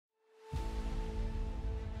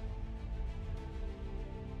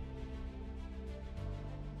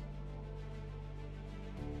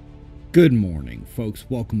Good morning, folks.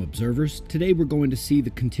 Welcome, observers. Today we're going to see the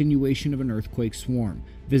continuation of an earthquake swarm,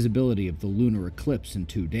 visibility of the lunar eclipse in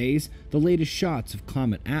 2 days, the latest shots of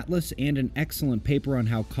Comet Atlas, and an excellent paper on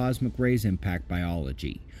how cosmic rays impact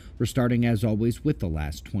biology. We're starting, as always, with the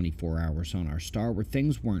last 24 hours on our star, where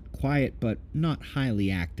things weren't quiet, but not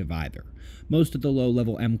highly active either. Most of the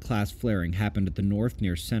low-level M-class flaring happened at the north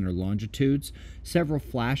near center longitudes, several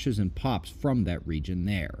flashes and pops from that region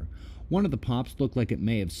there. One of the pops looked like it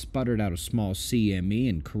may have sputtered out a small CME,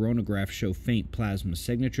 and coronagraphs show faint plasma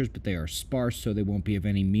signatures, but they are sparse, so they won't be of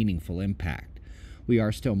any meaningful impact. We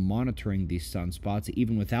are still monitoring these sunspots.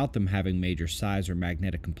 Even without them having major size or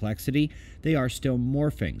magnetic complexity, they are still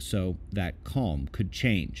morphing, so that calm could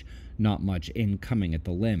change. Not much incoming at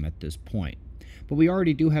the limb at this point. But we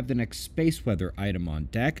already do have the next space weather item on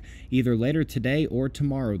deck. Either later today or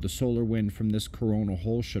tomorrow, the solar wind from this coronal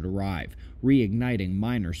hole should arrive, reigniting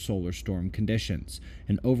minor solar storm conditions.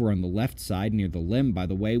 And over on the left side, near the limb, by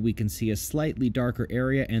the way, we can see a slightly darker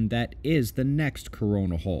area, and that is the next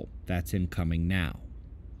coronal hole. That's incoming now.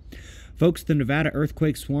 Folks, the Nevada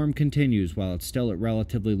earthquake swarm continues. While it's still at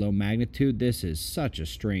relatively low magnitude, this is such a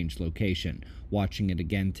strange location. Watching it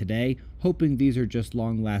again today, hoping these are just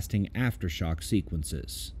long-lasting aftershock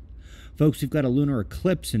sequences. Folks, we've got a lunar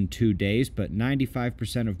eclipse in 2 days, but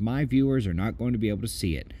 95% of my viewers are not going to be able to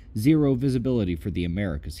see it. Zero visibility for the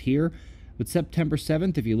Americas here. But September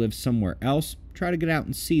 7th, if you live somewhere else, try to get out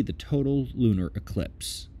and see the total lunar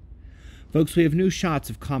eclipse. Folks, we have new shots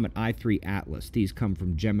of Comet I3 Atlas. These come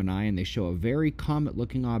from Gemini, and they show a very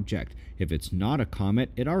comet-looking object. If it's not a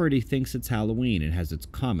comet, it already thinks it's Halloween and has its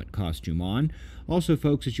comet costume on. Also,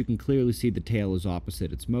 folks, as you can clearly see, the tail is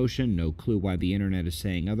opposite its motion. No clue why the internet is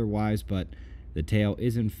saying otherwise, but the tail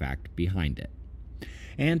is in fact behind it.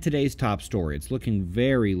 And today's top story. It's looking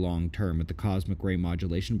very long-term at the cosmic ray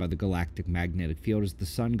modulation by the galactic magnetic field as the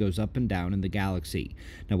sun goes up and down in the galaxy.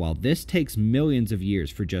 Now, while this takes millions of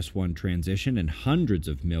years for just one transition and hundreds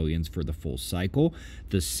of millions for the full cycle,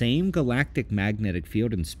 the same galactic magnetic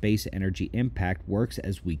field and space energy impact works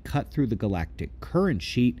as we cut through the galactic current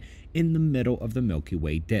sheet in the middle of the Milky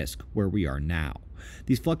Way disk, where we are now.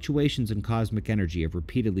 These fluctuations in cosmic energy have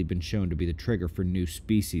repeatedly been shown to be the trigger for new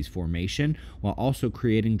species formation, while also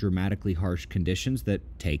creating dramatically harsh conditions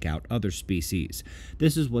that take out other species.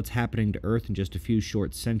 This is what's happening to Earth in just a few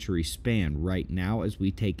short century span right now as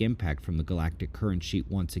we take impact from the galactic current sheet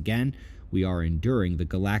once again. We are enduring the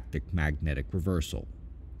galactic magnetic reversal.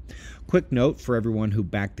 Quick note for everyone who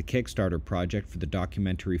backed the Kickstarter project for the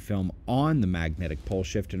documentary film on the magnetic pole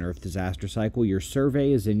shift and Earth disaster cycle, your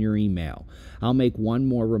survey is in your email. I'll make one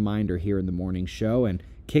more reminder here in the morning show, and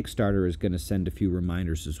Kickstarter is going to send a few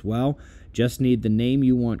reminders as well. Just need the name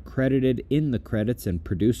you want credited in the credits and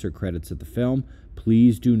producer credits of the film.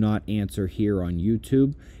 Please do not answer here on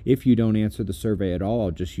YouTube. If you don't answer the survey at all,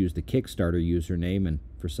 I'll just use the Kickstarter username, and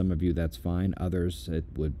for some of you that's fine. Others, it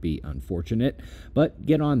would be unfortunate. But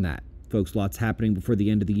get on that. Folks, lots happening before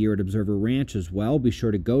the end of the year at Observer Ranch as well. Be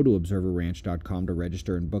sure to go to observerranch.com to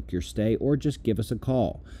register and book your stay, or just give us a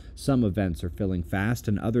call. Some events are filling fast,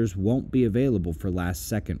 and others won't be available for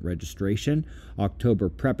last-second registration. October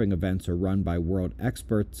prepping events are run by world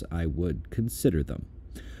experts. I would consider them.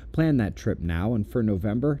 Plan that trip now, and for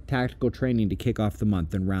November, tactical training to kick off the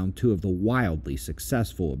month in round 2 of the wildly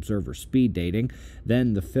successful Observer speed dating,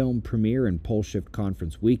 then the film premiere and pole shift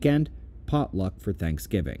conference weekend, potluck for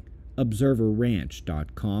Thanksgiving.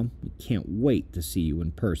 ObserverRanch.com. We can't wait to see you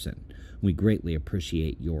in person. We greatly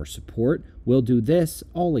appreciate your support. We'll do this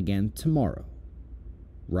all again tomorrow.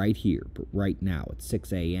 Right here, but right now at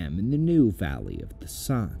 6 a.m. in the new Valley of the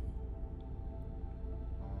Sun.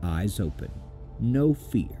 Eyes open. No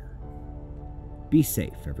fear. Be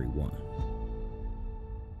safe, everyone.